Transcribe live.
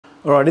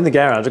Alright, in the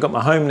garage I've got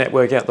my home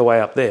network out the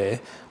way up there,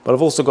 but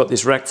I've also got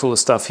this rack full of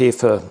stuff here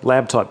for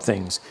lab type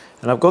things.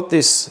 And I've got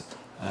this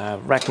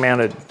rack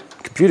mounted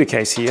computer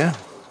case here,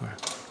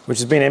 which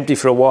has been empty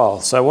for a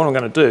while. So what I'm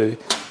going to do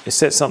is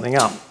set something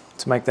up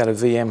to make that a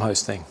VM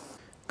host thing.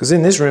 Because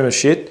in this room of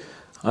shit,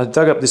 I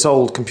dug up this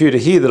old computer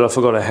here that I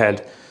forgot I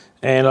had,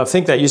 and I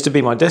think that used to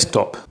be my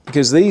desktop.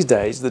 Because these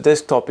days, the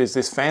desktop is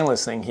this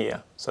fanless thing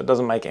here, so it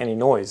doesn't make any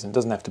noise and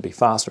doesn't have to be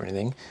fast or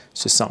anything.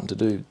 It's just something to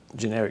do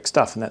generic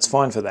stuff, and that's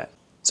fine for that.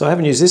 So I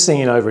haven't used this thing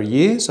in over a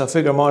year, so I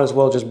figure I might as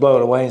well just blow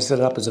it away and set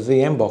it up as a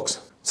VM box.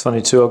 It's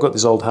funny too, I've got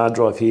this old hard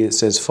drive here that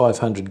says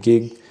 500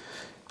 gig,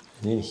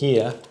 and in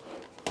here,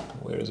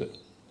 where is it?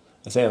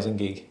 1000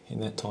 gig in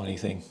that tiny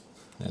thing.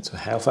 That's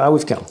how far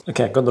we've come.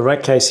 Okay, I've got the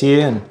rack case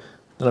here, and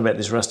not about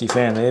this rusty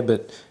fan there,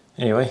 but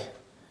anyway,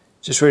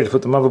 just ready to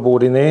put the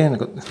motherboard in there, and I've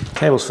got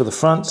cables for the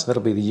front, so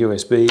that'll be the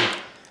USB,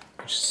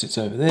 which sits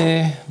over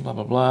there, blah,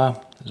 blah, blah.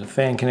 There's a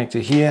fan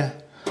connector here.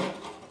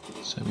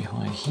 So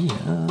behind here,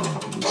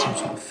 there's some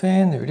sort of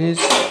fan, there it is.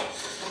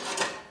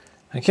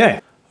 Okay,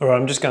 all right,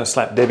 I'm just gonna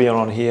slap Debian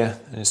on here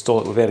and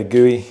install it without a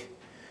GUI.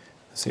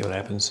 See what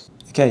happens.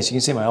 Okay, so you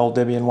can see my old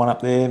Debian one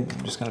up there. I'm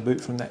just gonna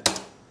boot from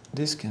that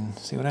disk and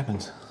see what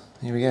happens.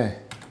 Here we go.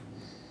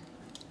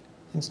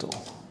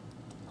 Install.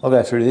 I'll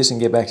go through this and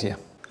get back to you.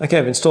 Okay,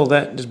 I've installed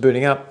that, just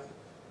booting up,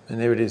 and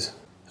there it is.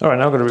 All right,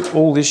 now I've got to rip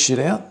all this shit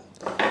out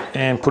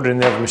and put it in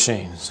the other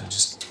machine. So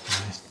just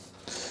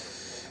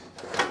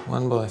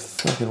one by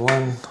fucking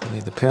one. I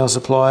need the power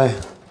supply.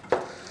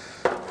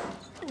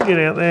 Get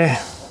out there.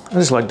 I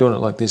just like doing it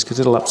like this because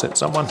it'll upset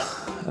someone,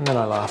 and then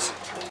I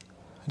laugh.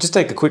 Just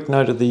take a quick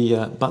note of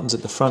the buttons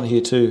at the front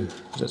here too,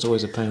 because that's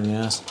always a pain in the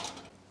ass.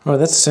 All right,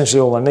 that's essentially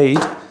all I need.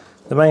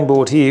 The main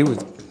board here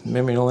with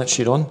memory and all that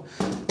shit on.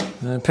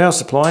 Power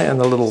supply and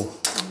the little,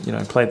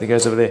 plate that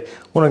goes over there.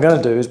 What I'm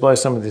going to do is blow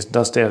some of this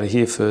dust out of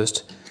here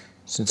first,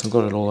 since I've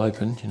got it all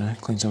open,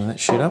 clean some of that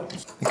shit up.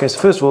 Okay, so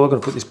first of all, I've got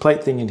to put this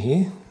plate thing in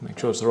here, make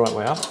sure it's the right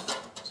way up.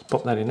 So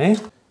pop that in there.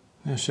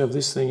 Now shove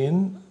this thing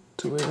in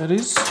to where that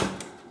is.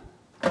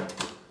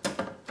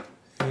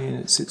 And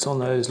it sits on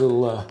those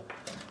little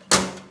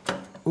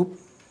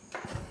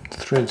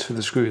threads for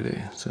the screw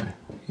there, so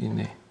in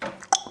there.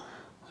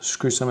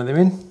 Screw some of them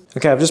in.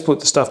 Okay, I've just put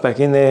the stuff back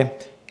in there,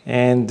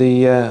 and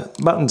the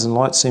buttons and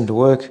lights seem to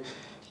work,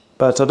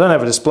 but I don't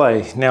have a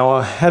display. Now,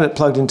 I had it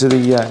plugged into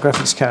the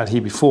graphics card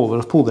here before, but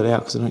I've pulled it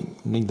out because I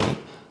don't need that.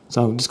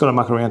 So I've just got to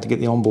muck around to get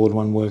the onboard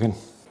one working.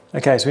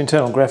 Okay, so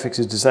internal graphics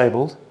is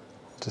disabled.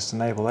 Just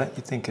enable that.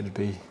 You'd think it'd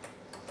be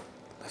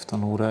left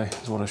on auto,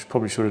 is what I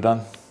probably should have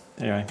done.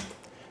 Anyway,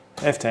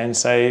 F10,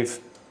 save,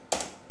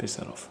 piss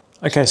that off.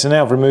 Okay, so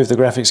now I've removed the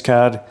graphics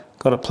card,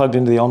 got it plugged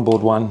into the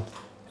onboard one,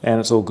 and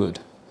it's all good.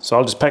 So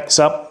I'll just pack this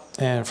up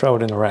and throw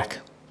it in the rack.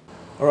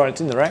 All right,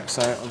 it's in the rack,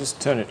 so I'll just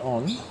turn it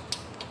on,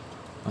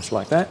 much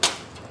like that.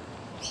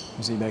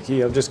 You see back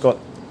here, I've just got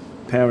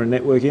power and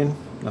network in,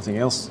 nothing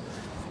else.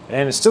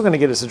 And it's still going to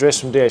get its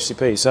address from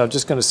DHCP, so I'm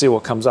just going to see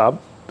what comes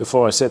up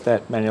before I set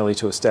that manually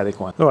to a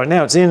static one. All right,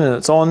 now it's in and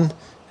it's on,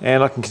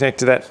 and I can connect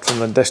to that from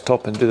the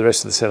desktop and do the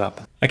rest of the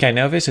setup. Okay,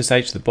 now I've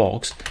SSH'd the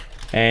box,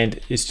 and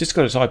it's just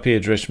got its IP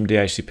address from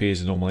DHCP as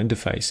a normal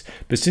interface.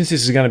 But since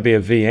this is going to be a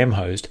VM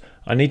host,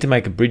 I need to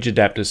make a bridge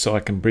adapter so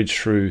I can bridge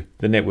through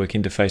the network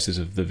interfaces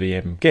of the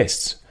VM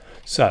guests.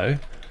 So,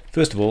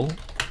 first of all,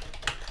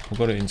 I've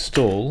got to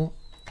install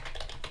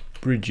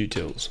bridge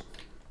utils.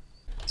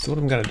 So what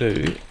I'm going to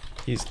do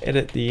is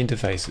edit the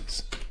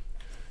interfaces.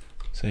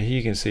 So here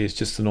you can see it's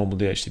just the normal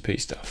DHCP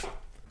stuff.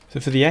 So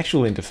for the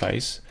actual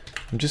interface,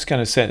 I'm just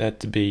going to set that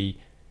to be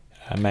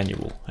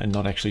manual and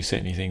not actually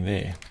set anything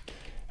there.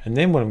 And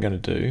then what I'm going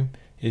to do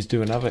is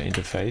do another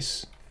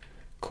interface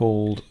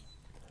called,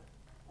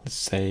 let's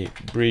say,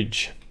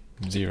 bridge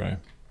 0.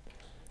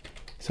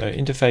 So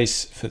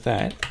interface for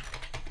that,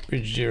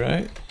 bridge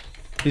 0,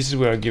 this is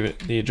where I give it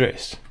the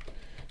address.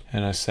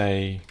 And I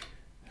say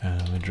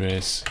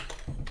address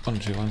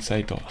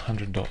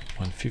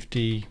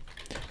 192.168.100.150,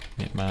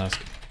 net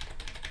mask,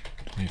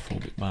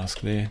 24-bit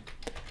mask there.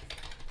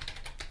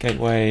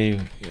 Gateway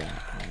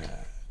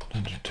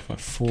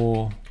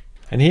 100.254.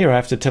 And here I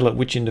have to tell it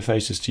which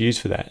interfaces to use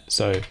for that.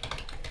 So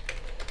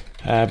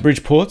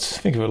bridge ports,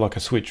 think of it like a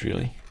switch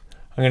really.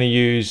 I'm going to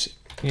use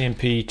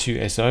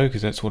EMP2SO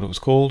because that's what it was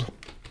called,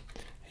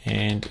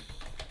 and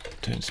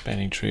turn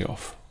spanning tree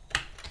off.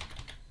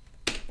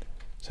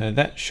 So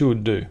that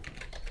should do.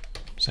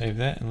 Save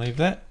that and leave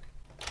that.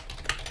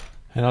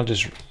 And I'll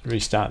just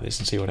restart this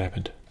and see what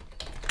happened.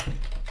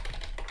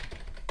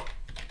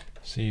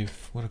 See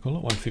if, what I call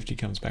it, 150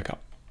 comes back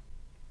up.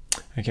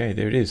 Okay,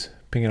 there it is,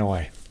 pinging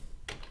away.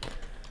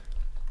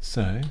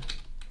 So,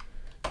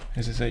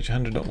 SSH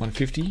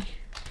 100.150,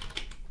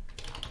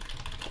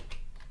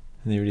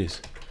 and there it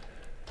is.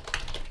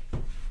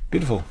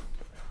 Beautiful.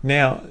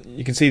 Now,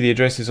 you can see the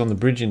address is on the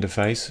bridge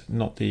interface,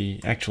 not the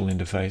actual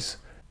interface.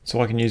 So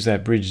I can use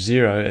that bridge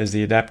 0 as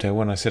the adapter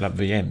when I set up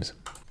VMs.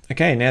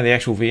 Okay, now the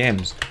actual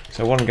VMs.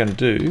 So what I'm going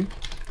to do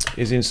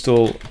is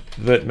install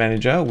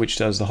virt-manager, which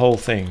does the whole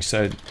thing.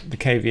 So the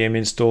KVM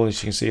install,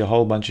 as you can see, a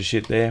whole bunch of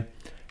shit there.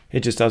 It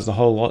just does the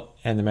whole lot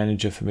and the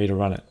manager for me to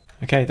run it.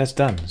 Okay, that's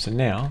done. So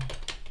now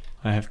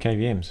I have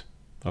KVMs.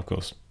 Of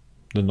course,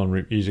 the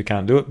non-root user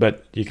can't do it,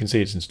 but you can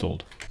see it's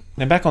installed.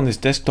 Now back on this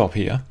desktop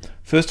here,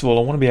 first of all,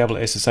 I want to be able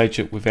to SSH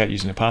it without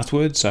using a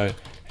password. So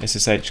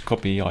SSH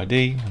copy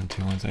ID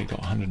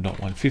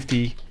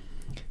 192.168.150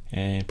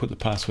 and put the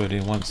password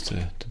in once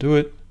to do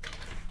it.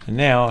 And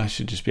now I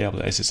should just be able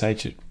to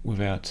SSH it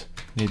without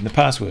needing the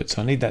password.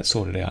 So I need that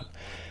sorted out.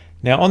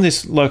 Now on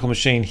this local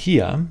machine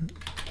here,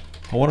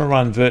 I want to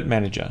run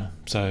virt-manager.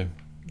 So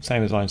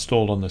same as I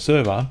installed on the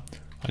server,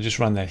 I just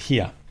run that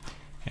here.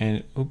 And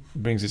it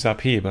brings this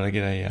up here, but I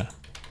get a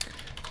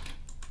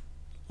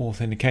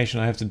authentication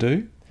I have to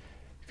do,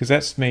 because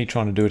that's me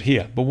trying to do it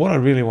here. But what I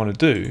really want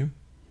to do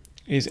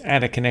is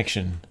add a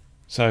connection.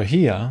 So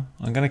here,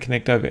 I'm going to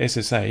connect over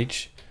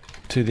SSH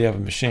to the other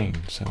machine.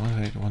 So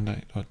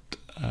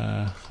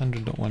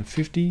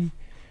 100.150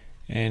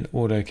 and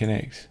auto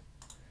connect.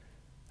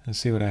 And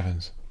see what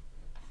happens.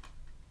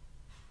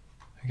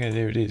 Okay,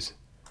 there it is.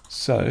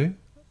 So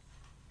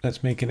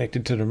that's me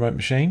connected to the remote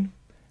machine,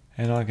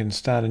 and I can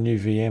start a new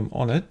VM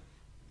on it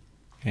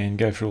and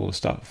go through all the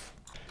stuff.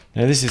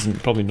 Now this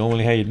isn't probably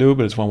normally how you do it,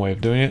 but it's one way of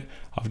doing it.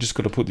 I've just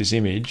got to put this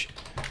image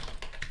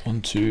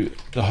onto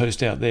the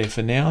host out there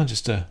for now,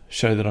 just to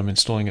show that I'm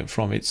installing it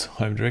from its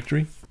home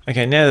directory.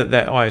 Okay, now that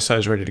that ISO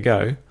is ready to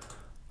go,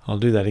 I'll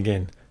do that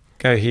again.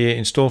 Go here,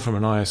 install from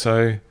an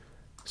ISO,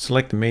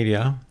 select the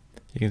media.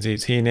 You can see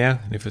it's here now,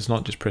 and if it's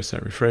not, just press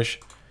that refresh.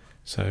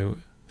 So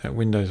that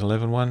Windows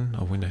 11 one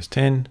or Windows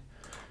 10,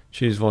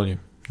 choose volume,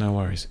 no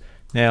worries.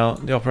 Now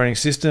the operating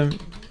system,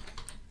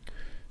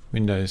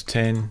 Windows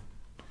 10.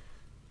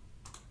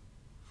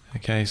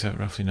 Okay, so it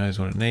roughly knows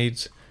what it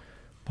needs.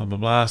 Blah, blah,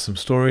 blah, some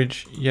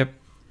storage, yep.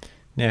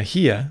 Now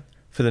here,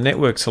 for the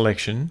network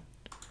selection,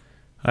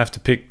 I have to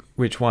pick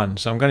which one.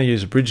 So I'm going to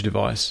use a bridge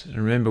device, and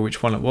remember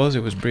which one it was.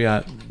 It was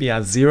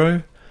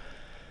BR0.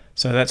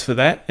 So that's for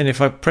that. And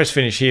if I press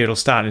finish here, it'll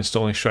start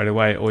installing straight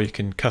away, or you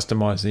can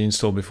customize the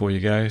install before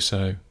you go.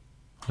 So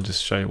I'll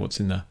just show you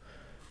what's in the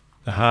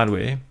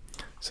hardware.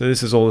 So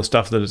this is all the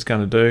stuff that it's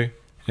going to do.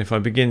 And if I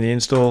begin the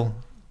install,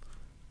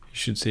 you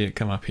should see it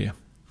come up here,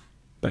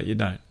 but you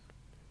don't.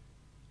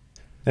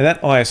 Now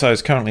that ISO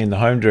is currently in the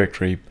home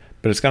directory,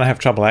 but it's going to have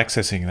trouble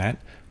accessing that.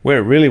 Where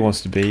it really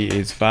wants to be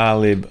is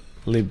var-lib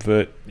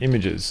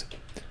virt-images.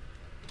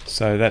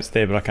 So that's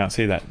there, but I can't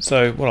see that.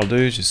 So what I'll do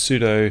is just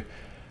sudo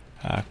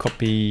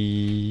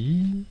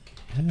copy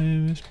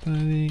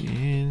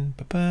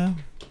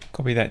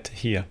copy that to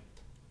here.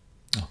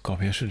 Oh,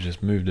 copy, I should have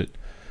just moved it.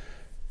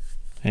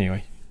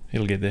 Anyway,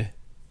 it'll get there.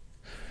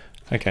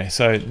 Okay,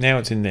 so now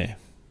it's in there,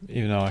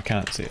 even though I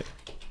can't see it.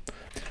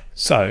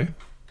 So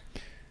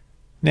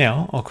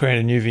now I'll create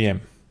a new VM,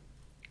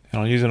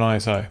 and I'll use an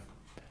ISO,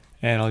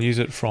 and I'll use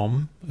it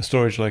from a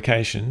storage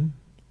location,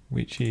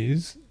 which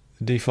is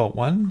the default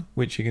one,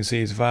 which you can see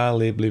is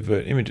var-lib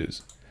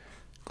virt-images.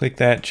 Click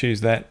that,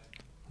 choose that,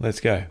 let's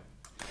go.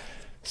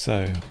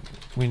 So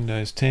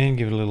Windows 10,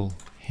 give it a little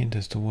hint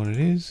as to what it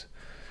is.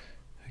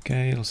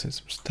 Okay, it'll set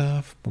some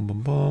stuff, boom,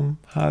 boom, boom,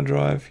 hard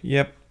drive,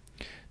 yep.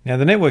 Now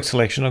the network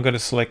selection, I've got to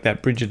select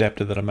that bridge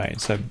adapter that I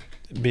made, so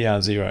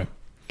BR0.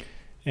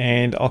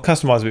 And I'll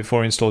customize it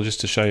before install just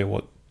to show you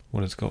what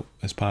it's got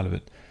as part of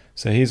it.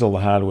 So here's all the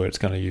hardware it's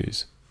going to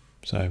use.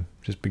 So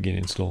just begin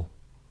install.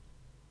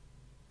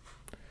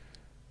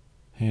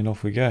 And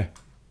off we go.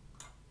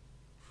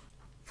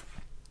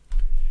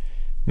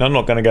 Now I'm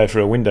not going to go for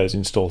a Windows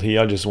install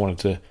here, I just wanted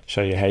to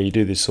show you how you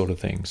do this sort of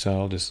thing. So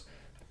I'll just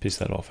piss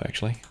that off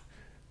actually.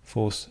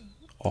 Force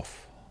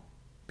off.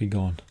 Be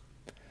gone.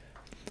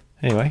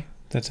 Anyway,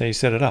 that's how you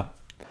set it up.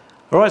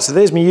 Alright, so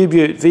there's my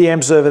U-Butte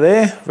VM server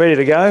there, ready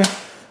to go.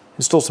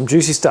 Install some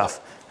juicy stuff.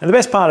 And the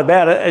best part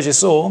about it, as you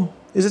saw,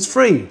 is it's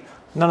free.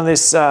 None of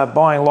this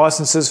buying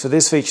licenses for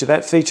this feature,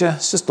 that feature,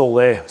 it's just all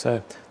there.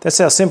 So that's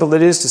how simple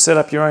it is to set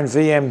up your own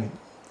VM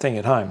thing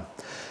at home.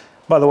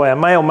 By the way, I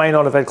may or may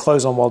not have had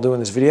clothes on while doing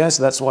this video,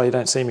 so that's why you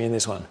don't see me in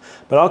this one.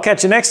 But I'll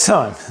catch you next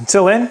time.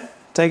 Until then,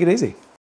 take it easy.